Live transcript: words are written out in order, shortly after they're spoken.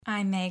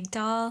I'm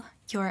Magdal,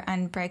 your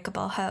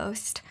unbreakable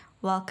host.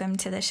 Welcome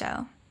to the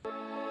show.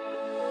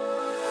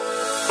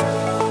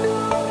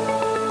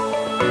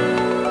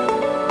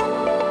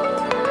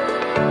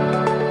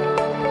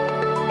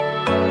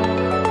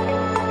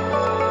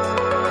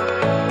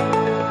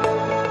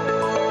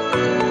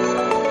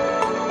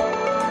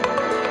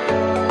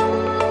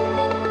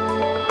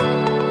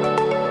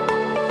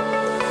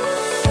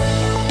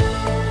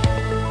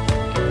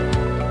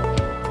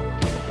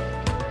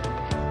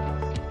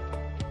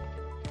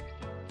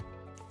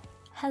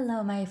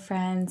 Hello, my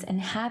friends, and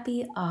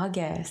happy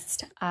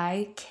August.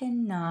 I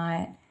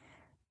cannot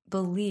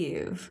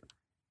believe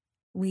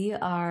we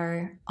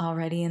are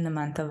already in the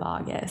month of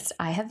August.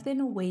 I have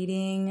been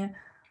waiting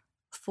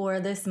for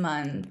this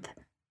month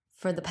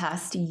for the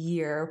past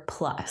year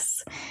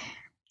plus.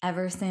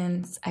 Ever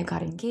since I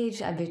got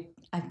engaged,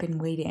 I've been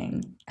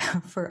waiting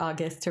for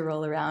August to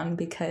roll around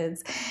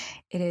because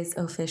it is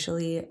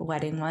officially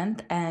wedding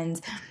month, and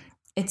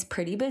it's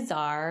pretty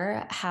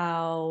bizarre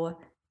how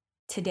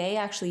today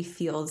actually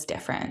feels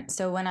different.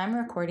 So when I'm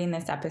recording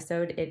this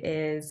episode, it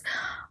is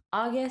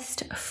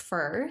August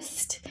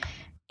 1st,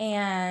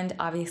 and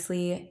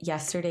obviously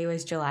yesterday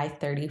was July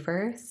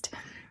 31st.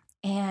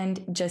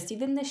 And just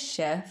even the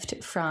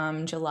shift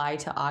from July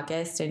to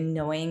August and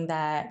knowing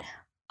that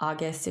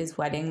August is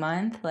wedding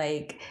month,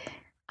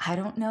 I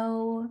don't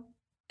know,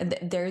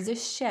 there's a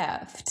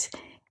shift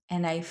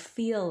and I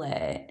feel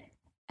it.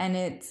 And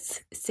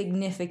it's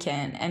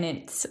significant, and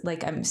it's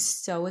like I'm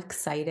so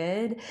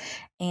excited,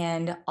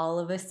 and all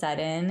of a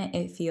sudden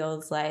it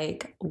feels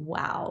like,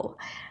 wow,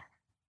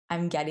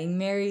 I'm getting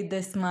married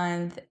this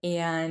month,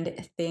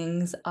 and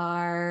things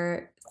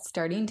are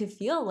starting to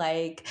feel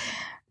like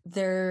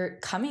they're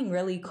coming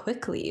really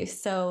quickly.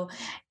 So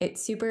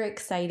it's super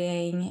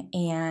exciting,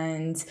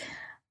 and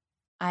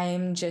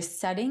I'm just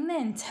setting the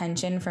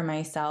intention for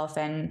myself.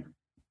 And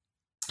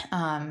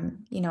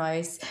I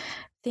was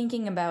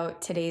thinking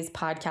about today's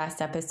podcast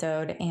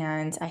episode,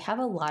 and I have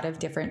a lot of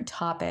different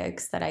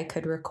topics that I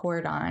could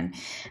record on.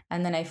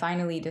 And then I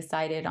finally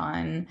decided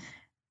on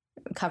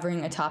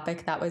covering a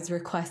topic that was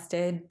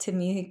requested to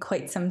me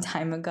quite some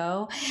time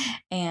ago.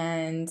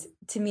 And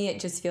to me, it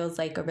just feels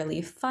like a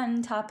really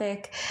fun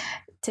topic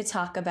to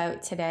talk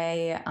about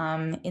today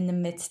in the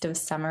midst of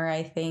summer.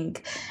 I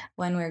think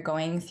when we're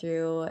going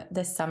through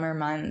the summer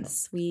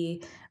months,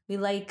 we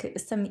like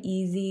some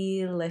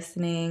easy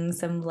listening,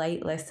 some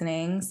light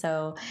listening.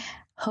 So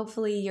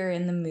hopefully you're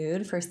in the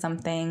mood for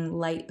something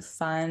light,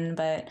 fun,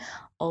 but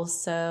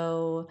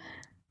also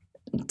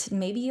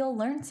maybe you'll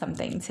learn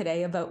something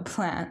today about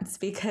plants,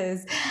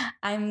 because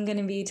I'm going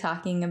to be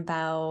talking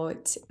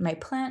about my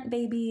plant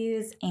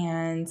babies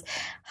and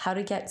how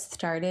to get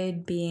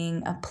started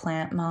being a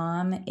plant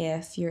mom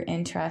if you're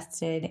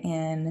interested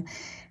in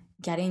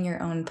getting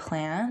your own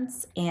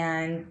plants,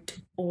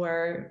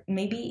 or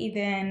maybe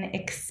even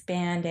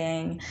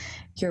expanding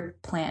your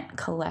plant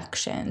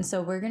collection.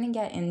 So we're going to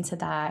get into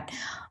that,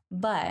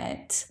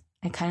 but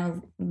I kind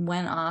of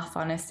went off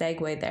on a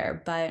segue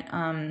there, but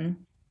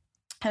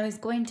I was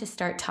going to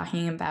start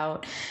talking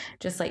about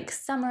just like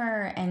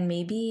summer, and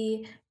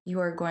maybe you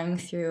are going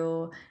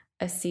through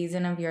a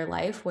season of your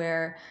life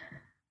where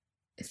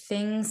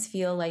things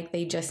feel like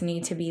they just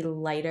need to be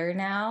lighter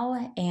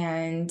now.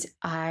 And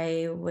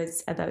I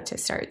was about to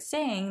start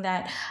saying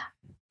that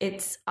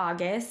it's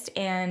August,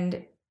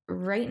 and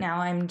right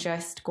now I'm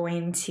just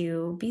going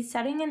to be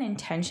setting an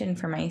intention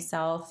for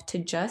myself to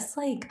just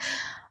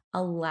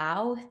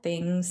allow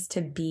things to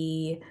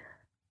be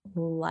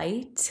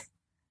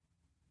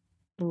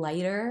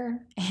lighter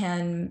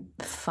and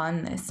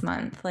fun this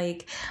month.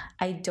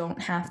 I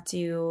don't have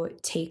to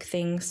take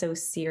things so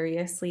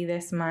seriously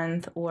this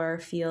month or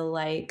feel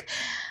like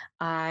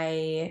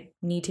I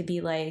need to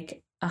be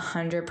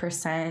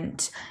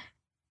 100%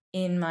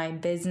 in my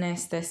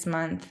business this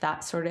month,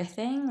 that sort of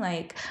thing.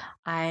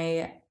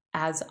 I,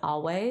 as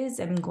always,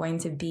 am going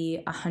to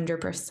be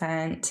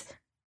 100%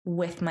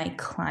 with my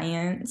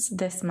clients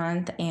this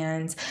month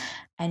and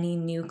any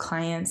new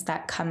clients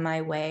that come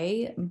my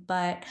way.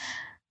 But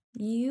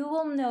you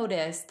will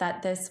notice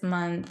that this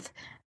month,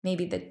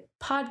 maybe the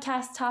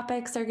podcast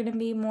topics are going to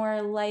be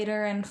more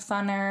lighter and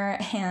funner.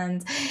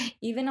 And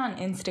even on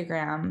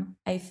Instagram,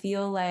 I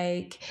feel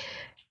like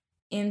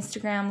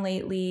Instagram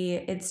lately,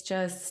 it's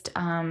just,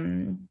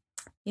 I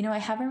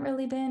haven't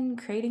really been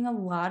creating a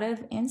lot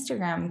of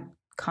Instagram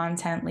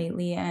content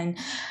lately. And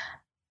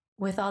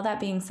with all that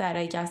being said,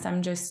 I guess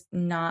I'm just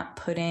not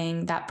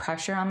putting that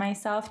pressure on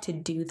myself to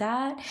do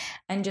that,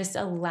 and just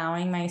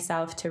allowing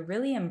myself to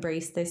really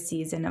embrace this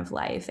season of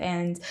life.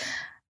 And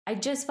I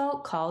just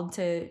felt called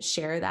to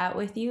share that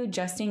with you,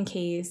 just in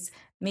case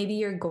maybe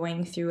you're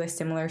going through a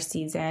similar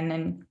season.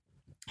 And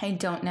I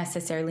don't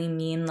necessarily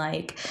mean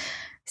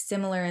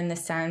similar in the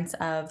sense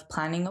of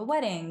planning a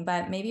wedding,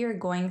 but maybe you're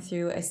going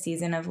through a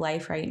season of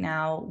life right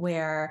now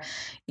where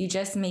you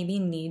just maybe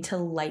need to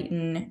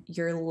lighten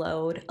your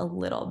load a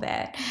little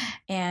bit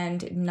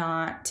and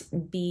not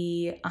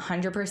be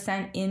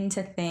 100%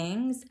 into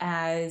things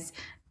as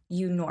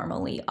you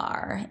normally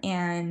are.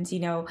 And,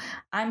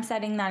 I'm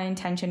setting that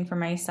intention for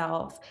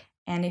myself.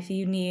 And if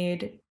you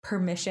need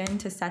permission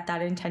to set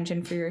that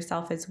intention for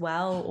yourself as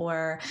well,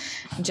 or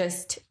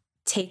just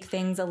take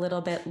things a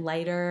little bit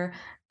lighter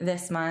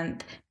this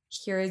month,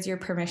 here is your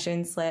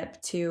permission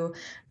slip to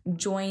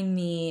join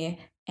me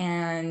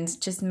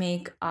and just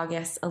make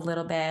August a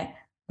little bit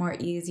more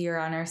easier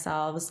on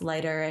ourselves,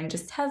 lighter, and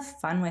just have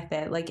fun with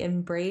it. Like,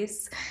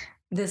 embrace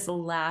this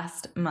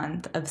last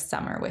month of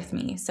summer with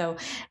me. So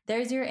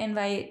there's your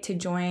invite to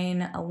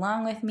join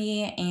along with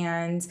me.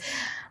 And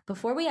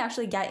before we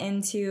actually get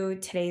into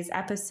today's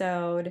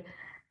episode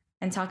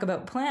and talk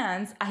about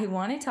plans, I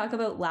want to talk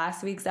about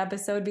last week's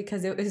episode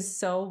because it was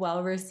so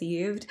well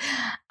received.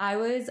 I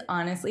was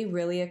honestly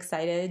really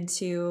excited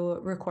to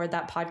record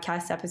that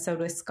podcast episode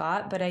with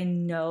Scott, but I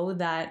know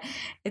that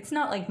it's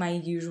not like my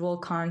usual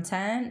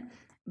content,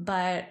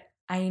 but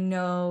I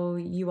know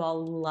you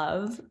all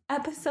love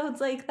episodes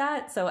like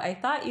that, so I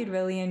thought you'd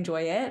really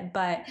enjoy it.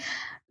 But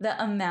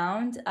the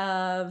amount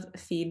of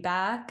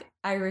feedback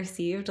I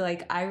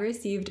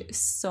received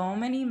so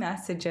many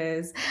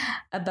messages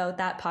about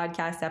that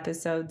podcast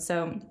episode.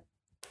 So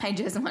I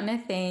just want to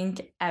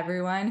thank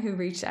everyone who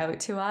reached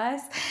out to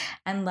us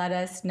and let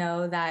us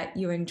know that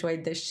you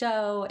enjoyed the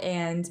show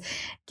and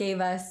gave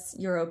us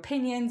your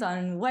opinions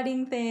on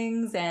wedding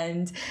things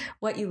and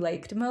what you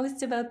liked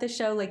most about the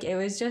show. Like, it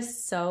was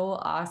just so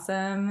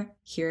awesome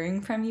hearing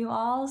from you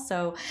all.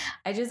 So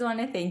I just want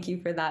to thank you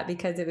for that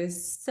because it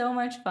was so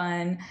much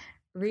fun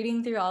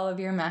reading through all of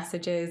your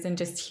messages and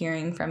just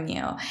hearing from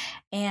you.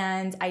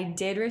 And I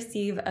did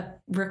receive a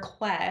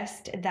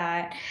request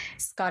that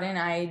Scott and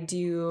I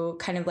do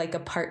kind of like a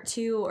part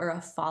 2 or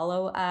a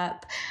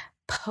follow-up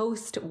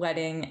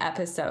post-wedding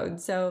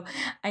episode. So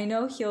I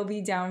know he'll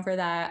be down for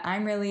that.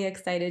 I'm really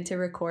excited to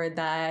record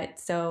that.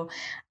 So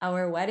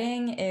our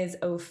wedding is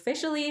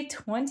officially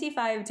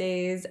 25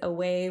 days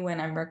away when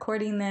I'm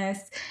recording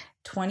this,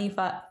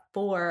 24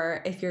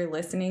 if you're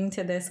listening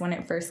to this when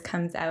it first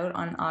comes out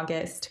on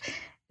August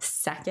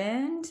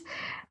 2nd.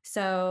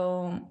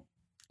 So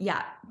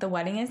yeah, the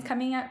wedding is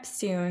coming up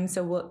soon.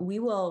 So we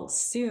will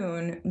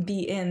soon be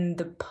in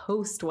the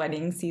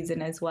post-wedding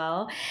season as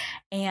well.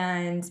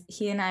 And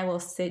he and I will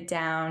sit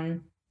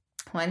down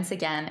once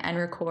again and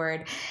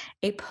record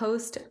a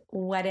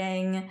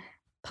post-wedding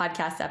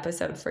podcast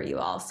episode for you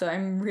all. So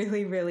I'm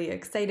really, really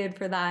excited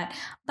for that.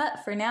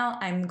 But for now,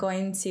 I'm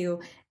going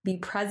to be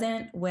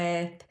present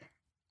with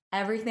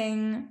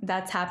everything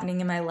that's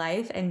happening in my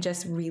life and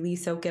just really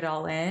soak it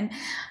all in.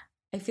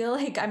 I feel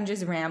like I'm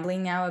just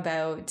rambling now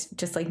about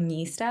just like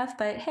me stuff,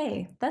 but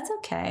hey, that's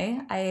okay.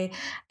 I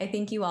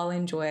think you all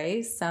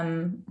enjoy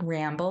some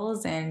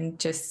rambles and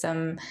just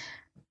some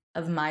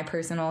of my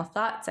personal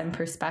thoughts and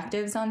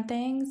perspectives on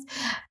things.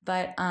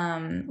 But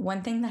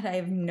one thing that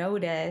I've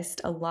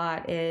noticed a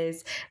lot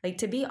is, like,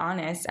 to be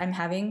honest, I'm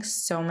having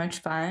so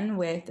much fun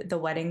with the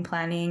wedding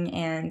planning,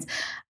 and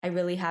I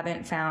really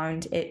haven't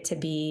found it to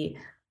be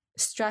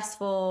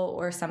stressful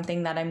or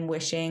something that I'm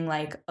wishing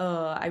like,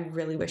 oh, I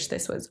really wish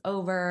this was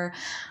over.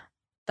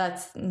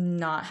 That's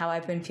not how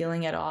I've been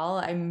feeling at all.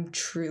 I'm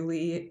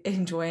truly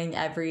enjoying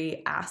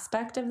every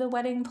aspect of the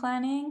wedding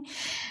planning.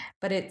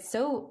 But it's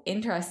so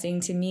interesting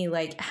to me,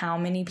 like, how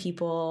many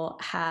people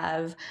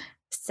have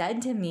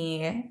said to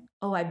me,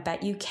 oh, I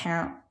bet you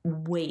can't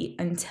wait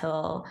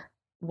until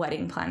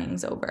wedding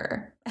planning's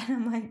over. And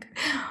I'm like,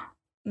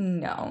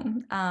 no,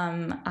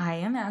 I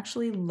am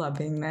actually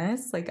loving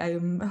this. Like,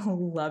 I'm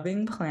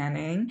loving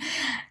planning.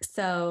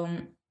 So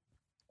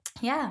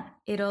yeah,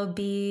 it'll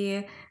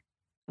be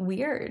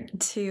weird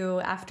to,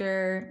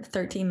 after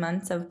 13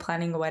 months of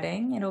planning a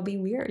wedding, it'll be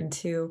weird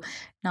to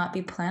not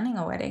be planning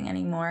a wedding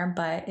anymore,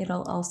 but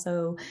it'll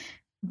also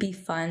be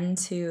fun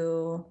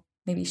to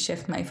maybe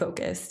shift my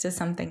focus to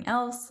something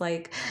else,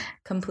 like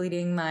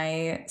completing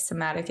my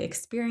somatic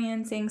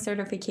experiencing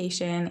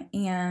certification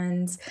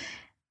and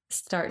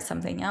start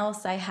something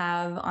else I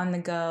have on the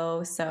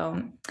go.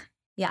 So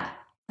yeah,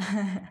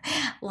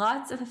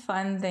 lots of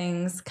fun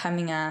things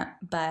coming up,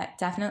 but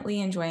definitely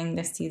enjoying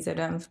this season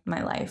of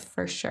my life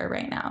for sure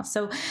right now.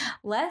 So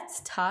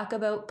let's talk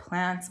about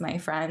plants, my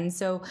friends.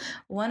 So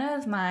one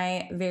of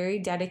my very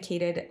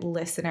dedicated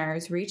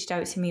listeners reached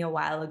out to me a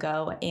while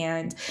ago,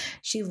 and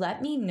she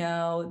let me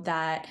know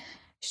that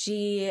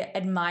she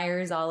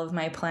admires all of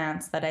my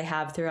plants that I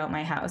have throughout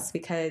my house,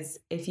 because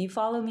if you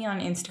follow me on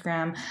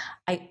Instagram,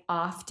 I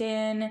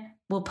often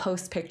will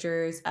post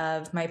pictures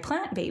of my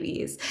plant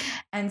babies.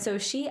 And so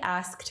she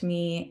asked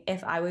me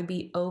if I would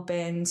be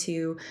open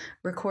to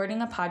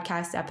recording a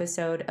podcast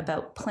episode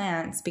about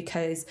plants,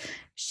 because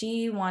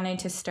she wanted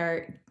to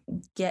start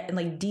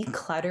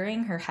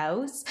decluttering her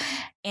house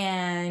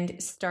and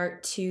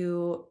start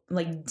to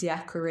like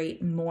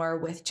decorate more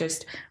with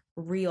just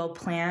real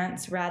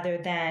plants rather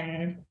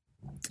than,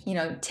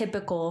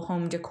 typical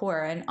home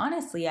decor. And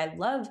honestly, I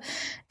love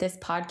this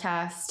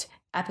podcast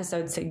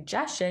episode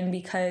suggestion,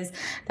 because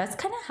that's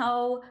kind of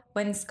how,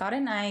 when Scott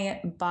and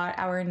I bought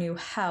our new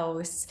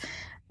house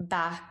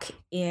back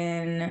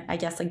in, I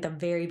guess, like the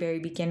very, very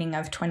beginning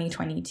of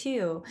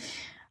 2022,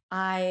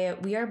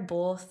 we are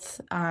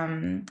both,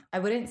 I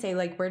wouldn't say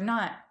like we're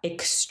not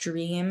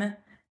extreme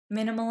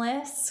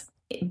minimalists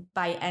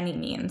by any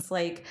means.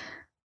 Like,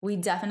 we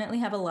definitely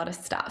have a lot of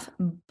stuff,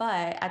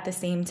 but at the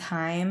same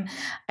time,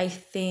 I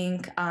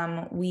think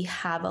we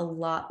have a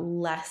lot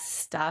less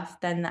stuff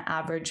than the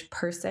average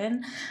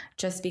person,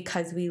 just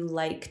because we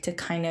like to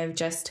kind of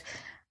just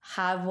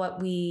have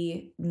what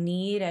we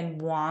need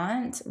and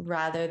want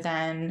rather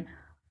than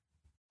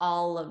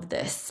all of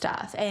this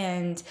stuff.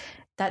 And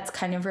that's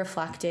kind of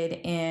reflected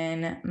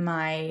in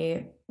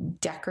my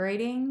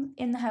decorating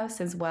in the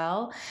house as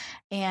well.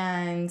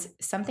 And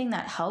something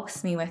that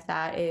helps me with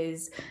that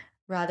is,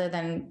 rather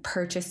than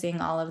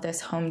purchasing all of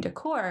this home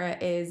decor,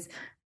 is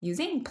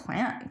using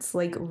plants,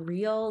 like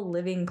real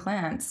living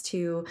plants,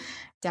 to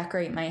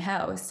decorate my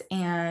house.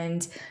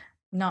 And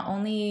not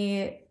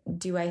only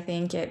do I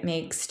think it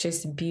makes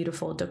just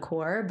beautiful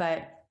decor,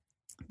 but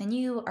then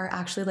you are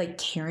actually like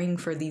caring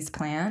for these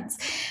plants.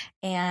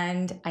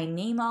 And I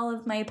name all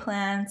of my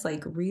plants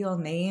like real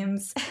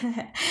names.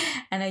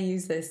 And I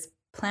use this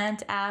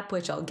plant app,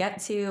 which I'll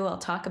get to. I'll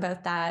talk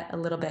about that a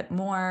little bit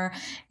more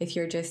if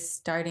you're just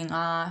starting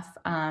off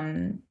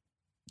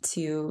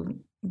to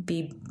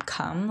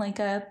become like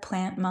a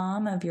plant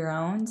mom of your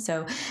own.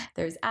 So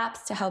there's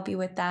apps to help you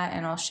with that,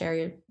 and I'll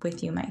share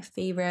with you my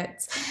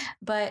favorites.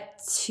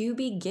 But to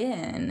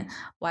begin,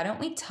 why don't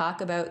we talk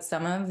about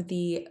some of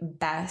the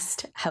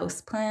best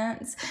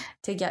houseplants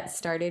to get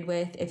started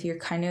with if you're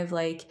kind of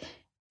like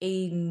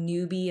a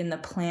newbie in the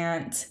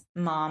plant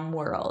mom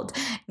world.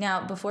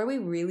 Now, before we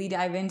really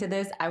dive into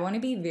this, I want to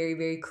be very,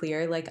 very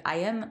clear. Like, I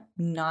am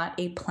not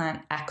a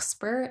plant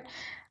expert.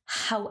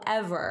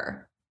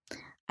 However,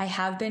 I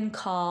have been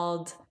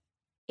called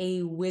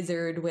a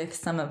wizard with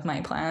some of my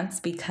plants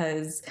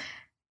because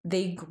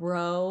they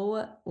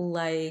grow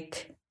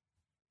like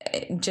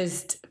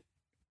just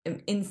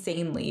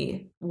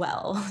insanely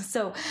well.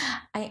 So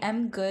I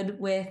am good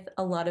with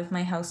a lot of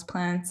my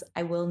houseplants.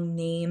 I will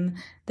name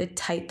the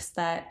types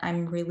that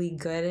I'm really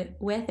good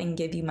with and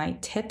give you my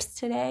tips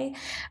today.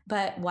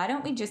 But why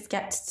don't we just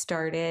get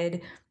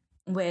started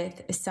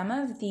with some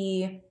of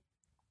the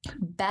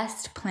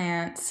best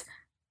plants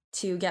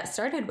to get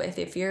started with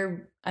if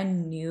you're a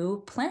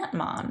new plant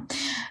mom.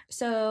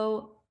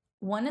 So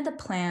one of the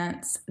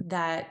plants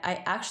that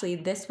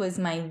this was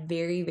my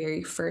very,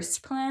 very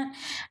first plant,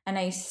 and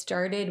I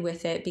started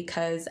with it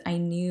because I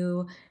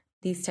knew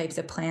these types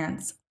of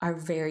plants are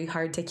very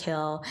hard to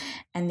kill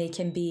and they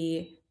can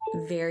be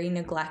very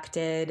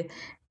neglected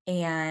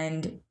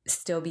and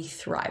still be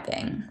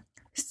thriving.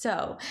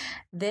 So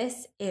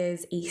this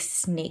is a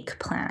snake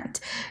plant.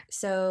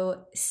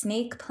 So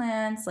snake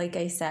plants, like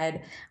I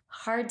said,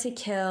 hard to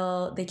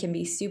kill. They can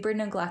be super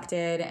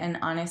neglected, and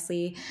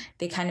honestly,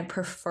 they kind of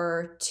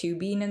prefer to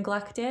be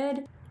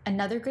neglected.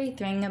 Another great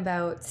thing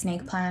about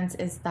snake plants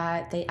is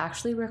that they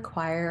actually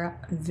require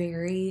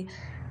very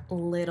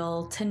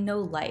little to no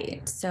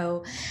light.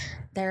 So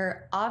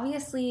they're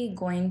obviously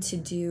going to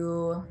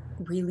do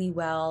really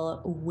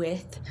well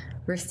with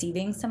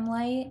receiving some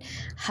light.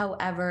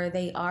 However,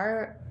 they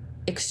are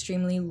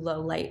extremely low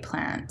light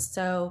plants.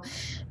 So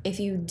if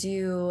you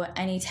do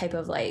any type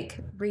of like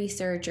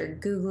research or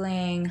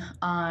Googling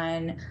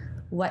on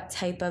what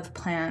type of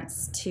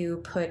plants to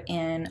put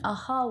in a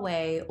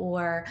hallway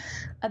or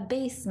a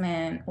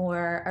basement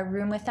or a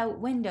room without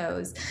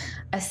windows,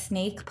 a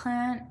snake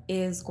plant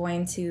is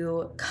going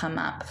to come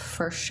up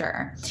for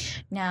sure.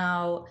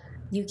 Now,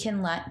 you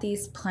can let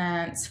these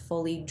plants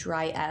fully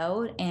dry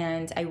out,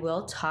 and I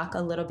will talk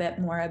a little bit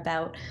more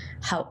about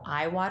how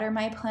I water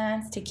my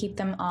plants to keep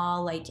them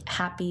all like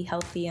happy,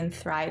 healthy, and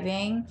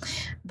thriving.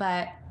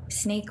 But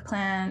snake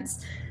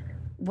plants,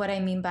 what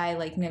I mean by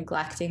like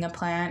neglecting a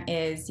plant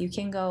is you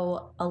can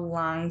go a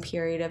long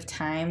period of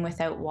time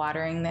without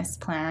watering this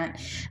plant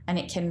and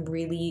it can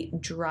really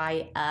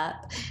dry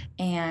up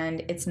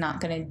and it's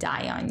not going to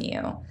die on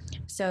you.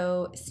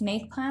 So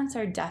snake plants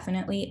are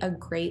definitely a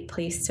great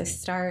place to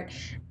start,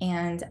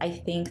 and I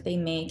think they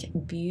make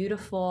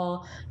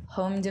beautiful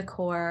home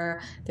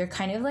decor. They're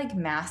kind of like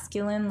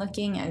masculine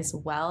looking as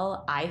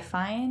well, I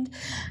find.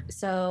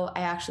 So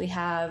I actually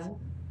have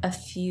a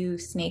few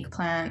snake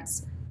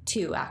plants,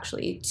 two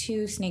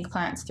snake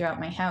plants throughout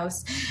my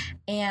house,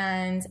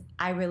 and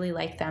I really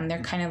like them.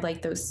 They're kind of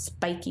like those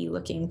spiky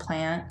looking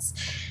plants.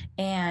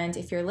 And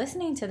if you're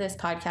listening to this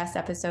podcast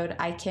episode,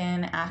 I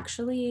can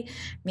actually,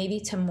 maybe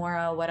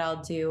tomorrow, what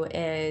I'll do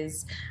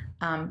is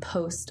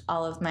post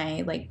all of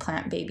my like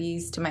plant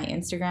babies to my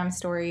Instagram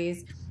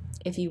stories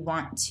if you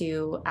want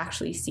to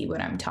actually see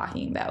what I'm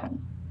talking about.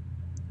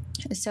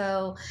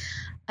 So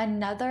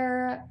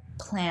another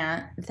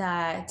plant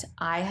that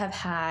I have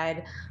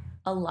had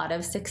a lot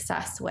of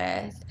success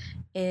with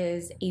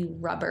is a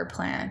rubber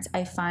plant.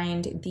 I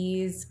find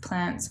these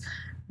plants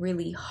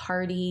really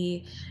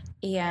hardy,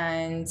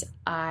 and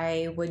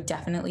I would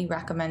definitely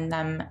recommend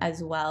them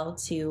as well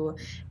to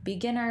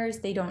beginners.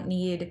 They don't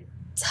need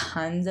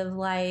tons of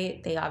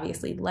light. They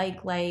obviously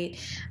like light,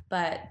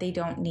 but they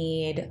don't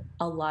need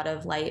a lot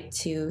of light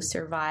to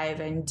survive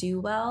and do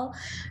well.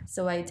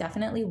 So I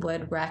definitely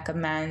would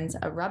recommend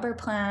a rubber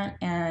plant.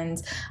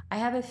 And I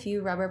have a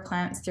few rubber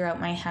plants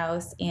throughout my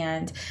house,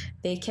 and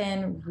they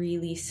can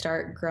really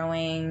start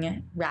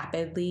growing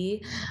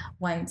rapidly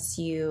once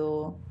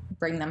you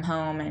bring them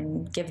home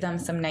and give them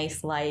some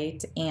nice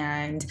light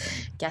and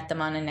get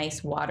them on a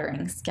nice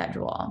watering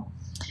schedule.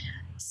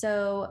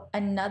 So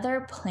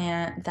another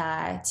plant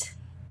that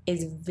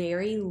is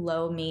very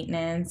low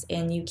maintenance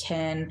and you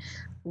can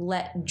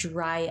let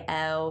dry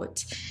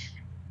out,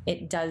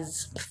 it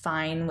does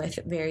fine with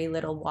very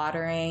little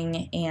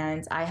watering,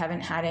 and I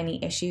haven't had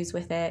any issues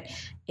with it,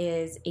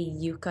 is a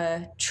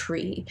yucca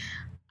tree.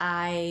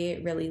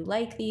 I really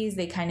like these.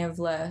 They kind of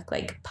look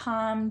like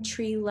palm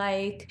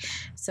tree-like.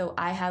 So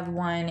I have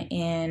one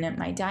in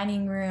my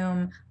dining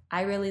room.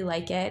 I really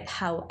like it.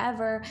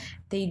 However,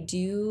 they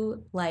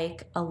do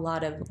like a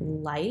lot of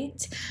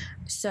light.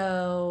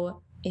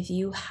 So if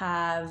you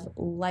have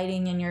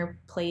lighting in your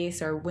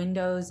place or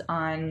windows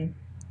on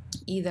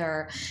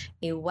either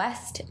a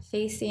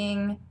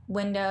west-facing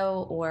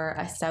window or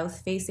a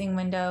south-facing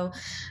window,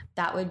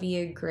 that would be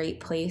a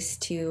great place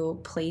to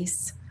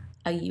place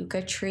a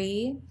yucca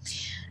tree.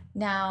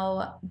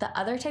 Now, the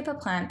other type of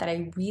plant that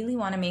I really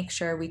want to make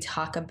sure we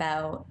talk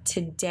about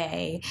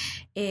today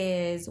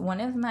is one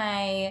of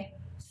my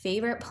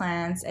favorite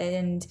plants,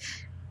 and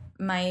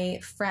my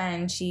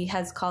friend, she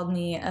has called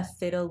me a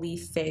fiddle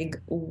leaf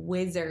fig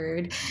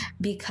wizard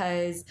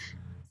because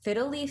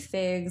fiddle leaf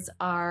figs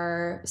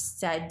are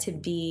said to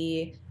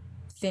be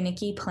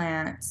finicky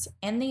plants,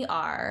 and they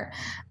are,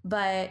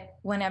 but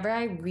whenever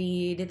I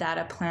read that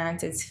a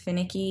plant is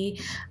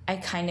finicky, I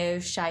kind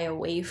of shy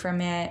away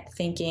from it,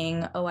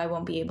 thinking, oh, I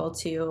won't be able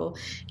to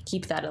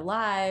keep that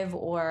alive,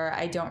 or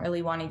I don't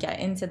really want to get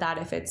into that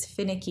if it's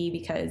finicky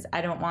because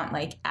I don't want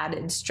like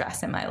added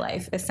stress in my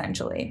life,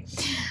 essentially.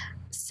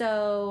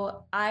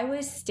 So I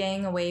was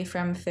staying away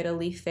from fiddle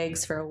leaf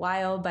figs for a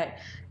while, but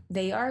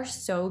they are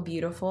so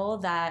beautiful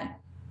that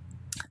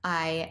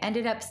I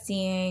ended up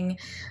seeing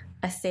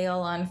a sale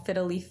on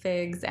fiddle leaf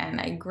figs,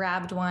 and I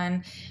grabbed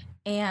one,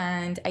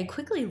 and I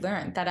quickly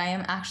learned that I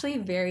am actually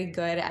very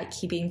good at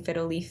keeping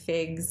fiddle leaf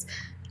figs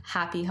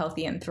happy,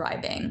 healthy, and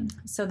thriving.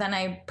 So then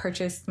I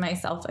purchased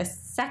myself a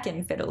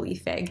second fiddle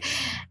leaf fig,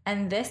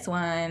 and this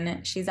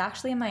one, she's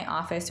actually in my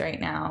office right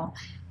now,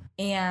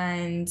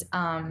 and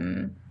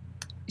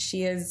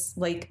she is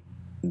like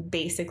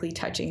basically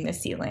touching the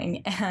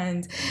ceiling,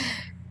 and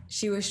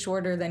she was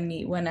shorter than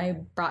me when I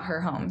brought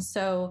her home.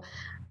 So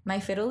my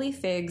fiddle leaf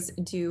figs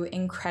do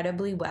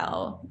incredibly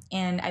well,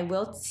 and I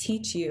will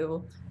teach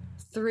you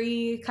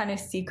 3 kind of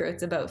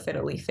secrets about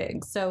fiddle leaf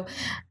figs. So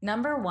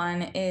number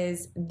 1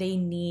 is they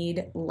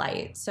need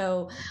light.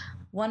 So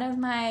one of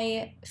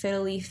my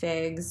fiddle leaf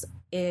figs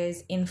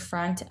is in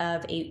front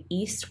of a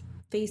east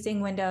facing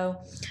window,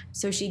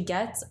 so she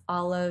gets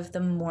all of the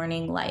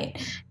morning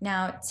light.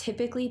 Now,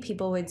 typically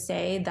people would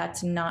say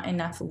that's not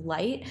enough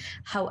light.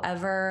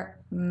 However,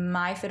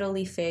 my fiddle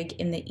leaf fig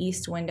in the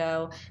east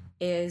window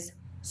is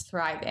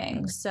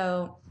thriving.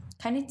 So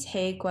kind of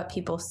take what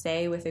people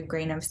say with a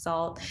grain of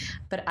salt,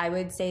 but I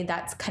would say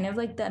that's kind of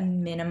like the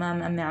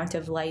minimum amount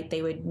of light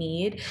they would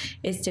need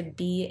is to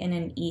be in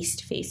an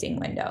east facing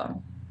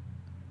window.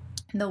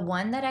 The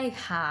one that I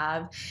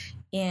have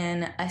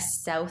in a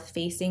south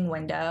facing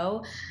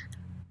window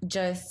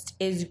just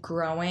is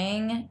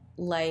growing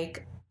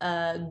like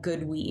a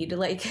good weed.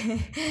 Like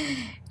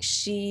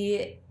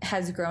she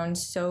has grown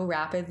so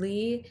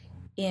rapidly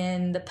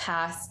in the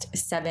past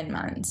 7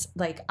 months.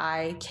 Like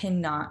I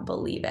cannot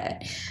believe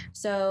it.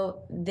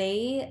 So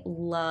they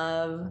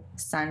love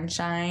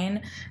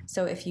sunshine.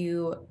 So if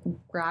you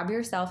grab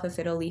yourself a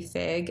fiddle leaf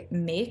fig,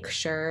 make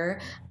sure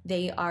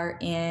they are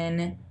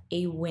in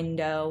a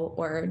window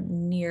or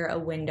near a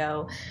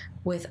window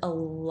with a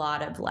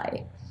lot of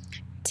light.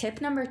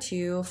 Tip number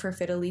 2 for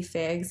fiddle leaf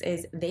figs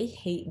is they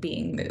hate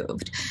being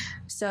moved.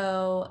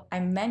 So I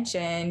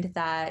mentioned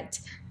that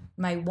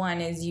my one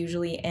is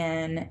usually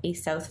in a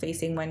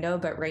south-facing window,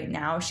 but right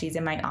now she's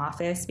in my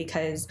office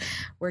because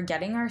we're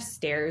getting our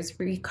stairs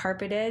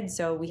recarpeted,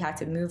 so we had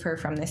to move her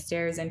from the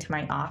stairs into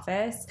my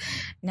office.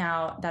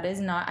 Now, that is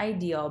not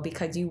ideal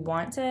because you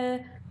want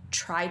to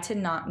try to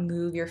not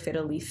move your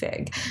fiddle leaf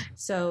fig.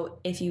 So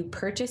if you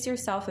purchase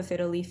yourself a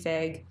fiddle leaf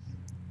fig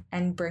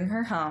and bring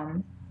her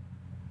home,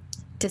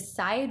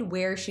 decide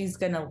where she's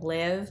going to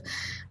live,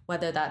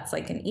 whether that's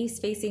like an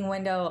east-facing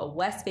window, a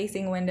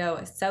west-facing window,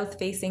 a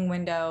south-facing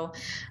window,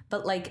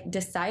 but like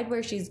decide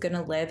where she's going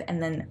to live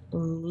and then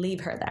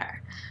leave her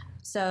there.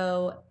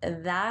 So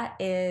that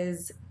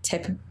is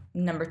tip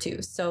number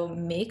 2. So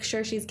make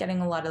sure she's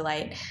getting a lot of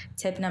light.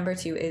 Tip number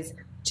 2 is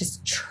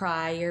just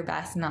try your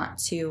best not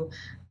to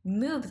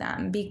move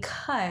them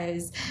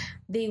because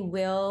they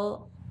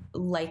will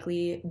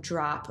likely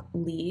drop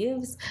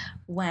leaves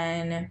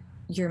when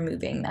you're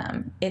moving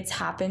them. It's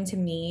happened to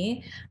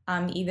me,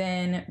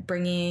 even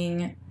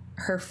bringing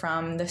her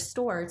from the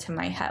store to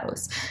my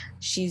house,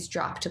 she's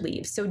dropped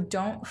leaves. So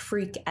don't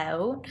freak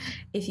out.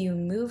 If you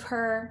move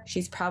her,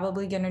 she's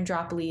probably going to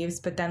drop leaves,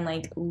 but then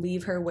like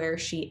leave her where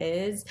she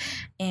is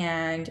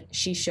and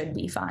she should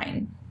be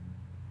fine.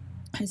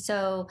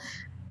 So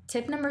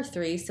tip number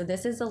 3, so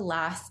this is the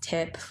last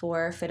tip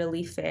for fiddle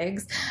leaf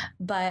figs,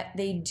 but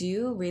they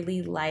do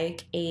really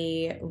like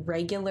a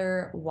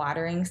regular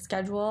watering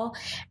schedule,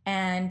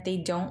 and they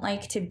don't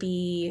like to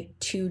be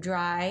too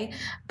dry,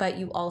 but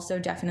you also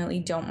definitely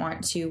don't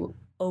want to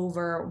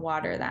over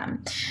water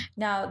them.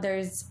 Now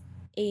there's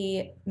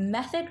a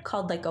method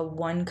called like a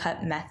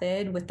 1-cut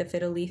method with the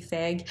fiddle leaf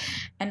fig,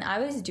 and I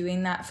was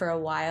doing that for a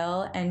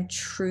while, and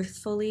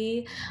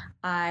truthfully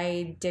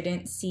I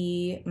didn't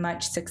see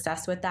much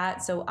success with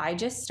that. So I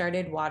just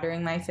started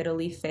watering my fiddle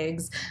leaf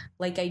figs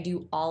like I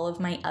do all of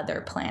my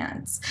other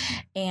plants.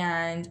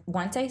 And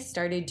once I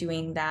started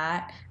doing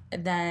that,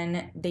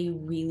 then they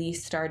really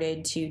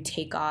started to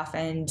take off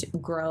and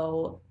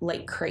grow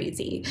like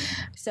crazy.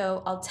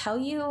 So I'll tell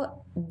you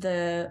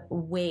the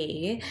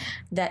way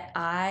that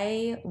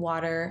I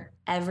water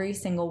every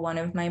single one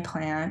of my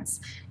plants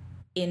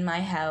in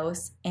my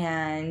house,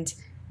 and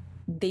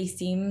they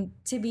seem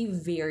to be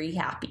very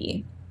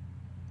happy.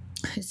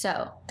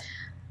 So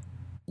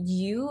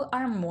you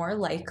are more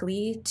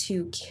likely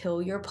to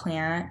kill your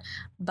plant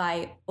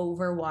by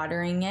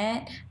overwatering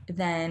it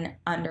than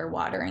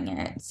underwatering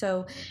it.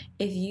 So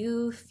if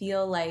you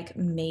feel like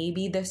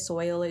maybe the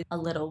soil is a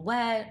little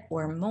wet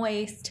or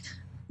moist,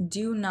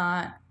 do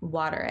not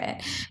water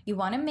it. You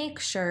want to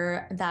make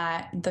sure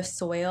that the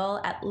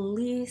soil, at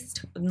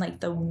least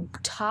like the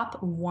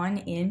top 1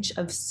 inch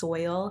of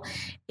soil,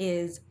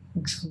 is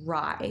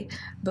dry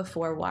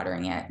before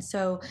watering it.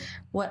 So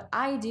what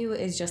I do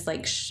is just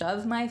like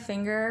shove my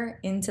finger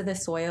into the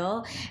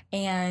soil,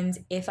 and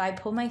if I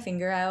pull my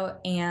finger out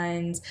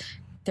and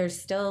there's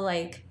still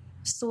like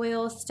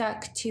soil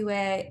stuck to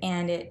it,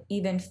 and it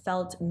even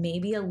felt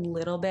maybe a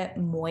little bit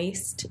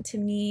moist to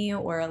me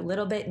or a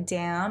little bit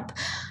damp,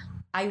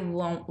 I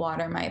won't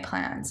water my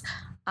plants.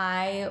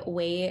 I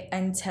wait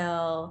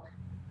until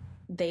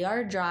they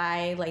are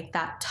dry, like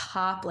that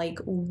top like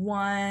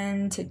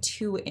 1 to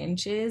 2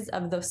 inches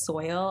of the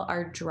soil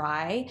are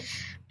dry,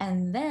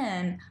 and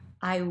then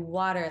I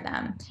water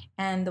them.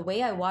 And the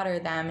way I water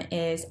them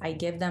is I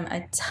give them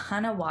a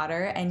ton of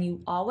water, and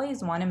you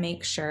always want to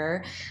make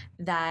sure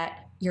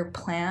that your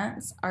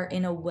plants are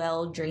in a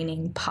well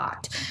draining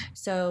pot.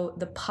 So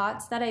the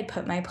pots that I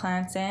put my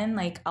plants in,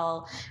 like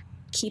I'll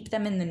keep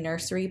them in the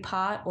nursery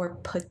pot or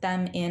put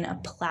them in a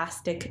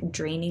plastic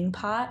draining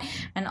pot.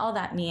 And all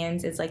that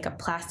means is like a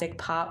plastic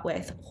pot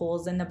with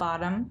holes in the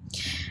bottom.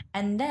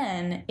 And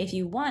then if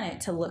you want it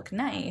to look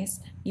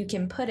nice, you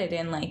can put it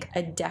in like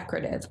a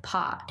decorative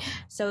pot.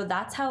 So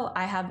that's how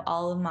I have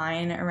all of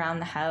mine around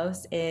the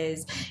house,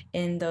 is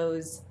in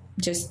those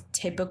just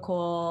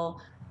typical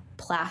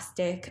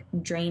plastic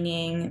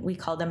draining, we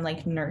call them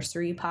like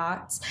nursery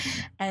pots.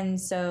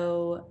 And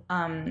so,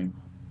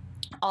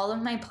 all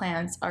of my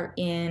plants are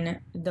in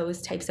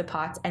those types of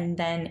pots, and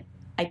then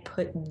I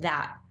put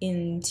that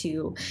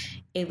into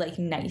a like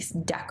nice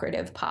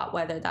decorative pot,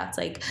 whether that's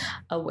like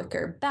a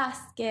wicker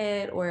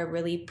basket or a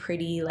really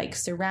pretty like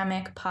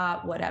ceramic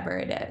pot, whatever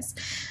it is.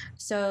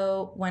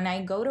 So when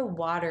I go to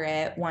water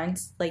it,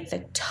 once like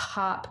the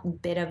top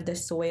bit of the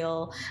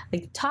soil,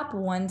 like top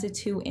 1 to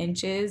 2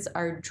 inches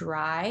are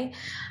dry,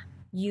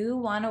 you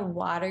want to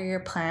water your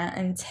plant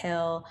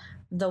until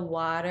the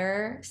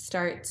water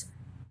starts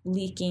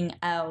leaking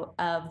out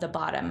of the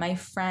bottom. My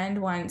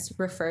friend once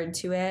referred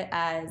to it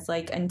as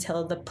like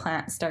until the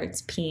plant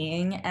starts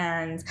peeing,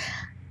 and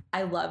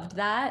I loved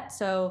that.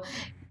 So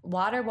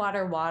water,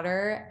 water,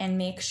 water, and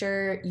make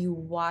sure you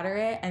water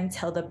it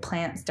until the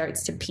plant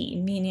starts to pee,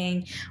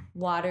 meaning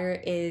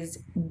water is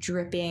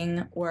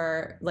dripping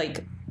or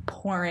like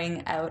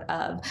pouring out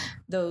of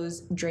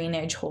those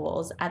drainage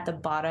holes at the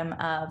bottom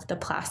of the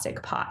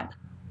plastic pot.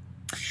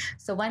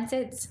 So once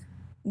it's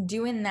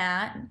doing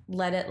that,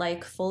 let it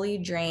like fully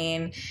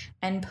drain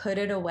and put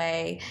it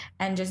away,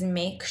 and just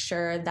make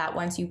sure that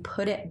once you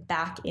put it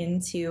back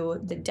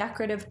into the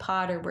decorative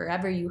pot or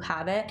wherever you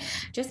have it,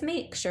 just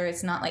make sure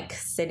it's not like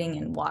sitting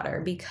in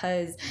water,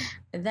 because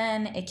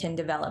then it can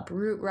develop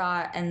root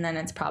rot, and then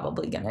it's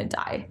probably gonna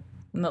die,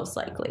 most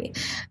likely.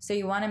 So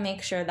you want to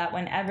make sure that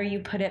whenever you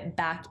put it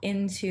back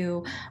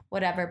into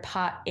whatever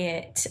pot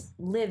it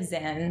lives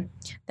in,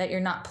 that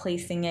you're not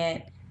placing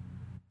it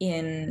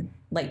in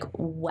like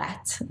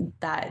wet,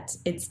 that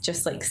it's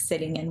just like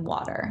sitting in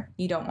water.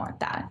 You don't want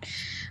that.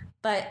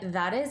 But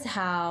that is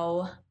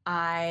how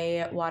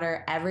I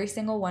water every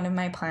single one of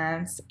my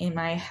plants in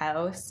my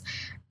house,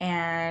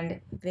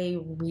 and they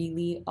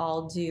really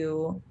all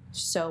do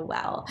so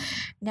well.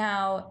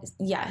 Now,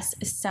 yes,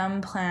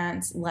 some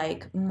plants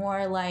like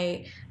more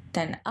light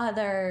than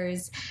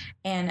others,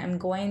 and I'm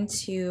going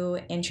to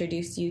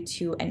introduce you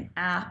to an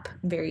app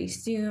very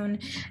soon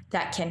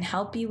that can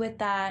help you with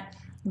that.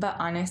 But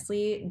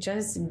honestly,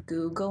 just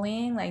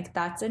Googling, like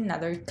that's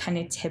another kind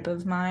of tip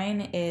of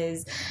mine,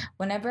 is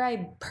whenever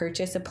I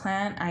purchase a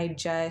plant, I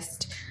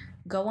just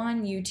go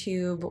on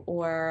YouTube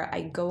or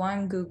I go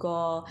on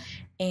Google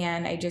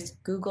and I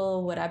just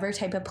Google whatever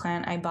type of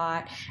plant I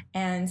bought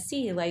and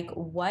see like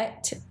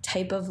what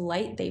type of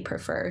light they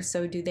prefer.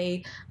 So do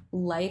they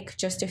like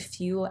just a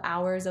few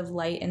hours of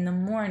light in the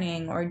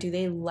morning, or do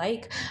they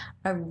like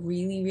a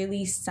really,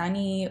 really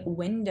sunny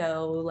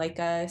window, like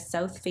a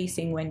south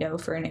facing window,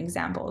 for an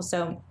example?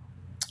 So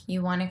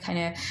you want to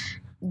kind of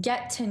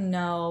get to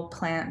know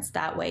plants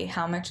that way,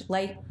 how much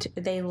light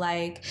they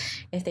like,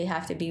 if they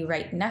have to be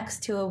right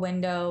next to a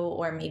window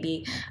or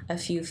maybe a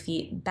few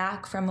feet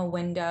back from a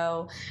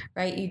window,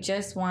 right? You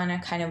just want to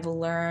kind of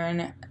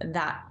learn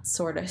that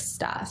sort of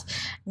stuff.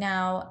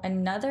 Now,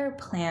 another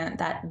plant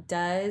that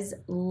does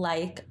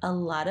like a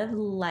lot of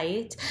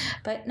light,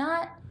 but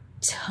not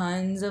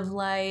tons of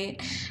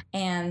light,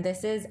 and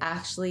this is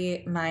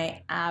actually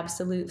my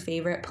absolute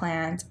favorite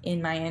plant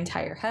in my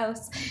entire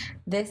house.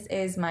 This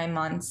is my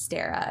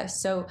Monstera.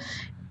 So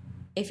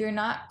if you're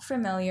not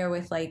familiar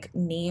with like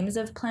names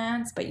of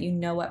plants, but you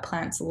know what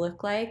plants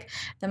look like,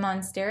 the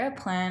Monstera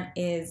plant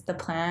is the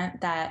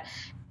plant that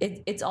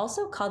it's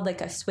also called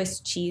like a Swiss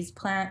cheese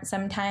plant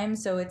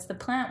sometimes. So it's the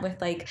plant with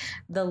like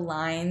the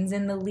lines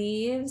in the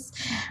leaves.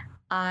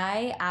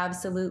 I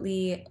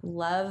absolutely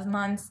love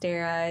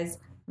Monsteras.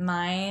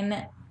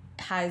 Mine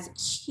has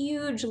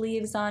huge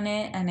leaves on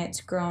it and it's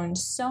grown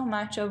so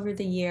much over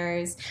the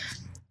years.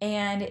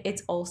 And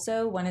it's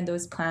also one of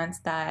those plants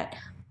that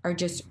are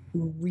just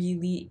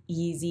really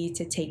easy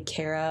to take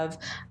care of.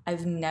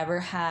 I've never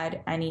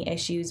had any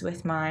issues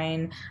with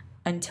mine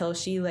until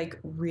she like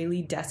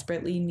really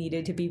desperately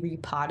needed to be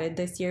repotted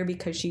this year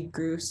because she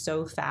grew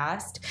so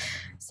fast.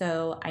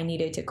 So I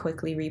needed to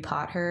quickly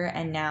repot her,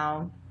 and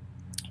now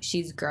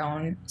she's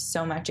grown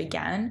so much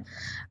again.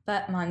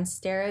 But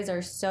Monsteras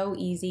are so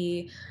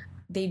easy.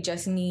 They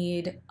just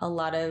need a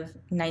lot of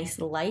nice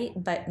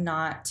light, but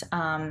not,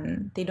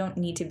 they don't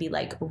need to be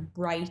like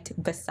right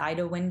beside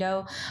a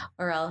window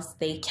or else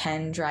they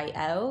can dry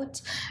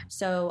out.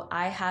 So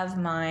I have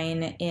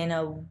mine in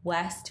a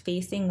west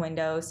facing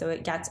window, so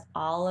it gets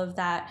all of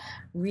that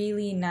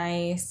really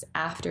nice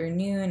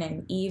afternoon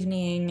and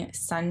evening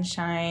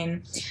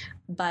sunshine.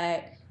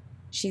 But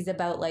she's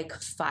about like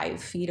 5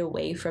 feet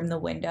away from the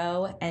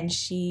window and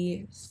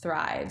she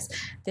thrives.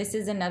 This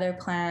is another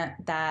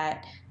plant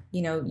that,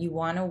 you know, you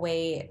want to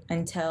wait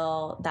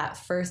until that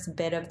first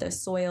bit of the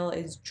soil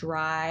is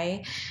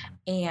dry,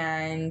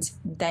 and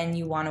then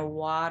you want to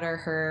water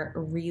her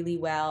really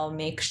well.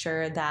 Make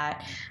sure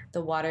that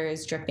the water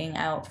is dripping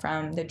out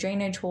from the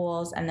drainage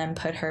holes, and then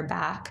put her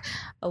back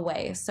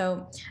away.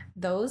 So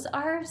those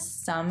are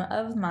some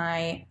of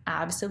my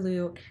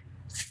absolute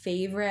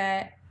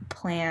favorite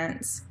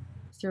plants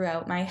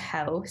throughout my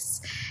house,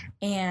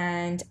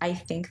 and I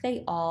think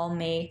they all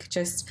make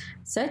just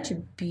such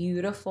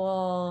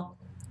beautiful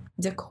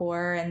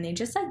decor, and they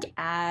just like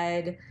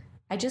add,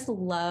 I just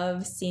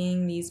love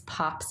seeing these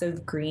pops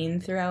of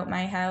green throughout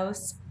my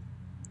house.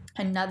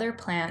 Another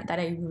plant that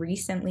I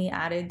recently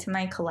added to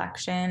my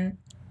collection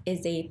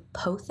is a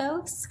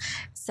pothos.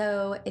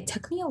 So it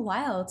took me a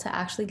while to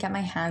actually get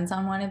my hands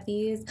on one of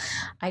these.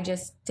 I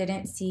just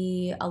didn't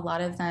see a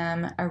lot of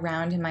them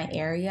around in my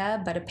area,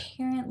 but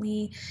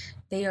apparently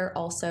they are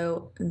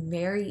also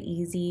very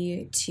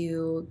easy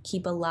to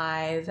keep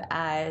alive,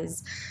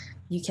 as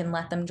you can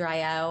let them dry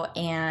out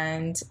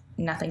and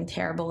nothing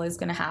terrible is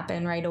going to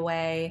happen right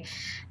away.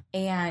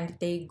 And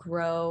they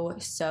grow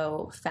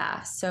so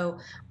fast. So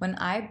when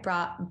I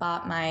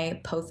bought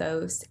my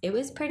pothos, it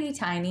was pretty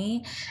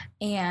tiny,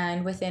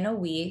 and within a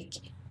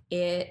week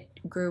it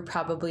grew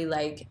probably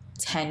like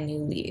 10 new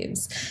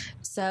leaves.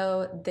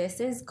 So this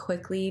is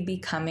quickly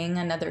becoming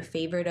another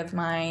favorite of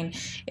mine.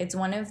 It's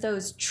one of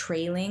those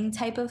trailing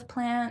type of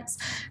plants.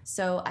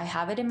 So I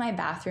have it in my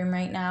bathroom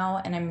right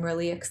now, and I'm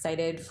really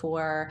excited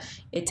for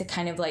it to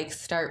kind of like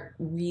start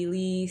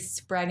really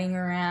spreading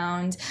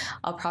around.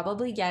 I'll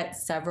probably get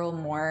several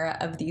more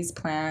of these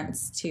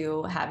plants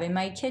to have in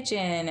my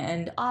kitchen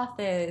and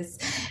office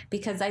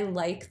because I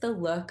like the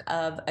look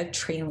of a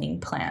trailing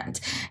plant.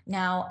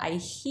 Now I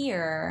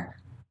hear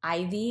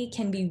ivy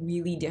can be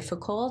really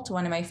difficult.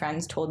 One of my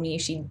friends told me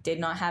she did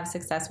not have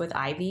success with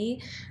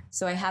ivy.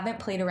 So I haven't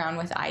played around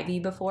with ivy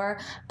before,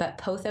 but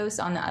pothos,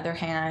 on the other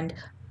hand,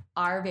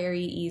 are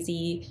very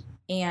easy,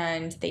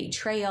 and they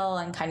trail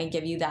and kind of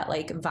give you that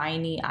like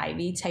viney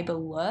ivy type of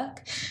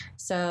look.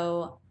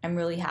 So I'm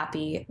really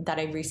happy that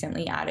I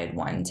recently added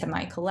one to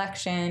my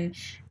collection,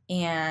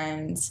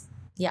 and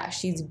yeah,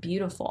 she's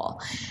beautiful.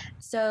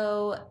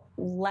 So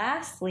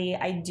lastly,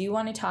 I do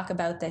want to talk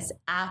about this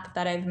app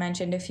that I've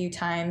mentioned a few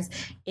times.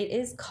 It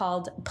is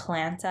called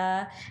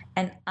Planta,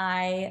 and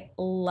I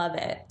love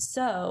it.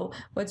 So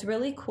what's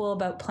really cool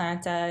about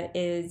Planta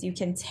is you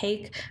can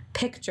take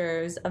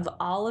pictures of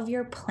all of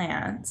your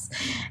plants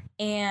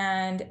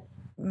and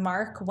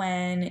mark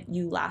when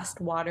you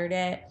last watered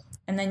it.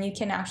 And then you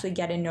can actually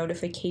get a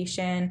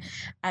notification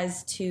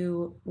as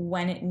to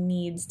when it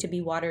needs to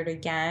be watered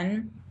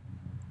again.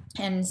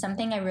 And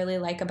something I really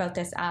like about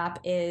this app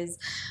is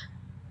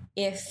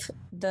if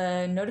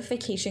the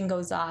notification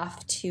goes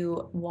off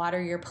to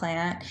water your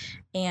plant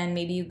and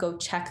maybe you go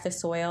check the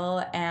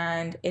soil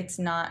and it's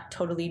not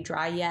totally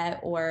dry yet,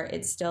 or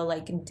it's still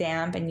like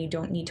damp and you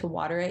don't need to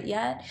water it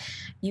yet,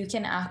 you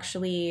can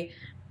actually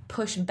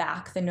push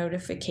back the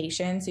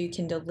notification, so you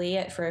can delay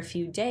it for a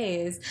few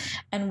days.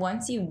 And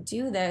once you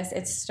do this,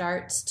 it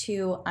starts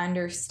to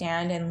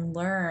understand and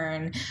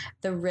learn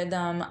the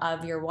rhythm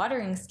of your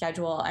watering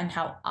schedule and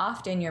how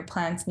often your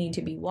plants need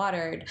to be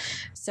watered.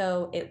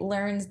 So it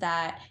learns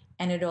that,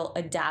 and it'll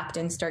adapt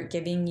and start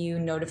giving you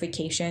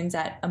notifications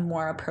at a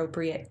more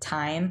appropriate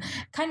time.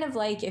 Kind of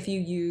like if you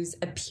use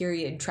a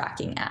period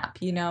tracking app,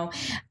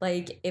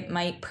 like it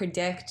might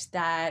predict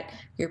that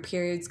your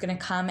period's gonna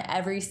come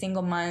every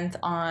single month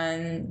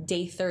on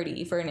day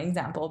 30, for an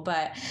example,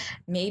 but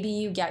maybe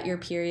you get your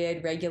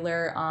period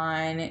regular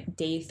on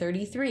day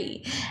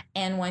 33.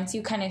 And once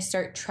you kind of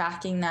start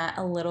tracking that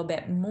a little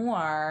bit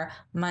more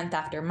month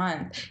after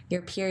month,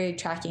 your period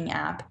tracking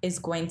app is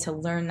going to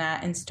learn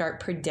that and start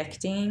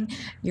predicting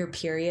your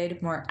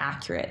period more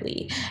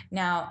accurately.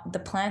 Now, the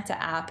Planta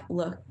app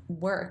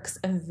works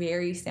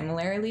very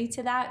similarly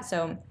to that,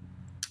 so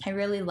I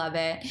really love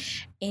it.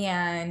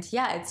 And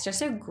yeah, it's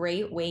just a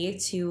great way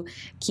to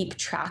keep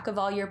track of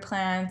all your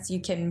plants. You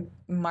can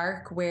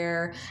mark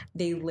where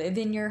they live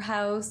in your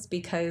house,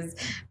 because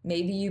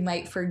maybe you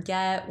might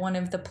forget one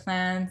of the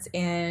plants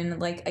in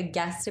like a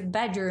guest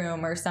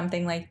bedroom or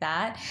something like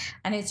that.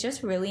 And it's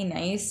just really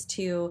nice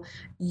to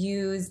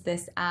use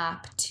this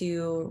app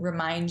to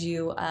remind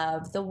you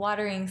of the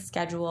watering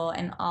schedule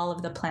and all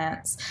of the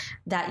plants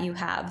that you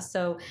have.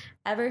 So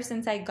ever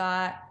since I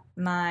got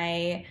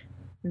my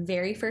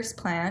very first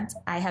plant,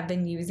 I have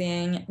been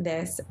using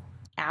this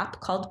app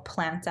called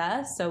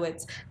Planta. So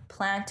it's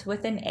plant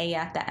with an A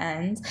at the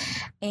end.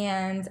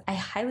 And I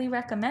highly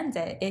recommend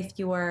it if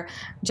you're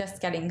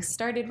just getting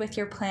started with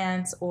your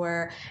plants,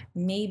 or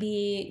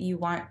maybe you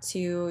want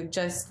to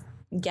just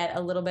get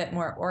a little bit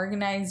more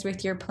organized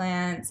with your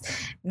plants.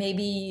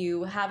 Maybe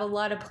you have a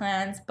lot of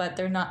plants, but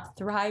they're not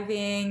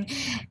thriving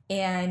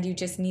and you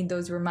just need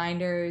those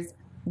reminders.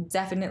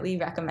 Definitely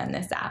recommend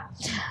this app.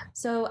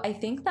 So I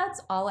think that's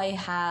all I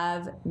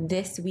have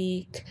this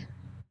week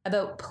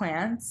about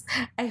plants.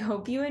 I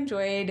hope you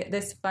enjoyed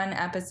this fun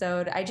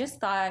episode. I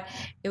just thought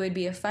it would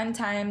be a fun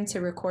time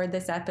to record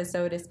this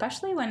episode,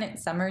 especially when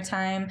it's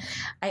summertime.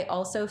 I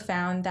also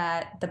found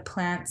that the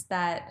plants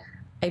that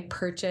I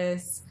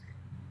purchase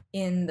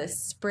in the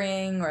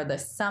spring or the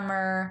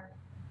summer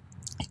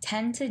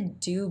tend to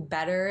do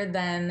better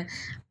than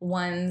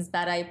ones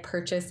that I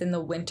purchase in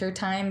the winter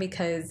time,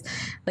 because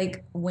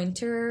like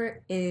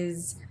winter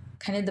is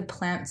kind of the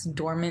plant's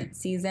dormant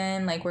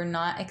season. Like we're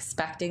not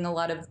expecting a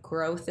lot of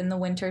growth in the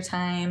winter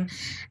time.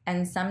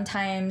 And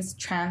sometimes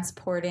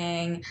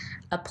transporting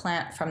a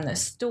plant from the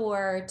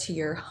store to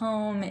your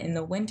home in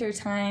the winter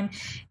time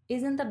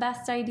isn't the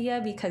best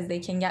idea, because they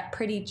can get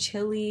pretty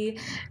chilly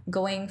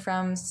going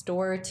from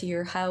store to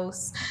your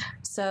house.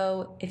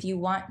 So if you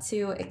want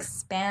to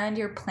expand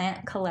your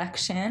plant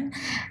collection,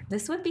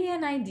 this would be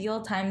an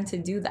ideal time to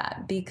do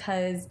that,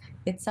 because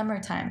it's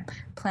summertime.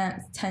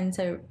 Plants tend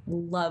to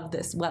love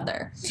this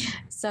weather.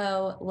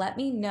 So let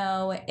me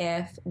know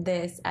if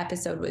this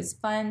episode was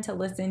fun to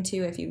listen to,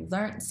 if you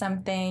learned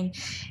something,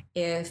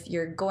 if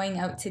you're going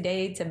out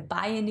today to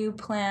buy a new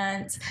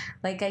plant.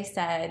 Like I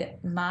said,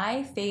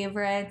 my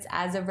favorites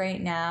as of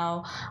right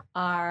now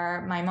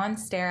are my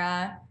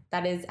Monstera.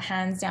 That is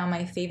hands down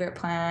my favorite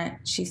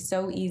plant. She's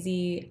so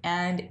easy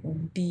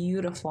and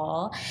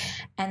beautiful.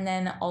 And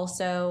then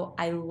also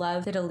I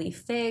love fiddle leaf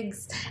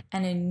figs.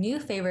 And a new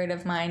favorite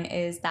of mine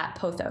is that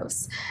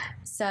pothos.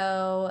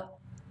 So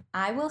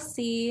I will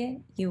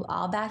see you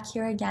all back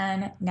here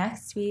again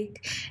next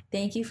week.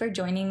 Thank you for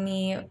joining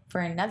me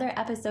for another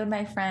episode,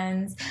 my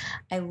friends.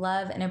 I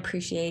love and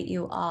appreciate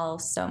you all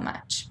so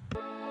much.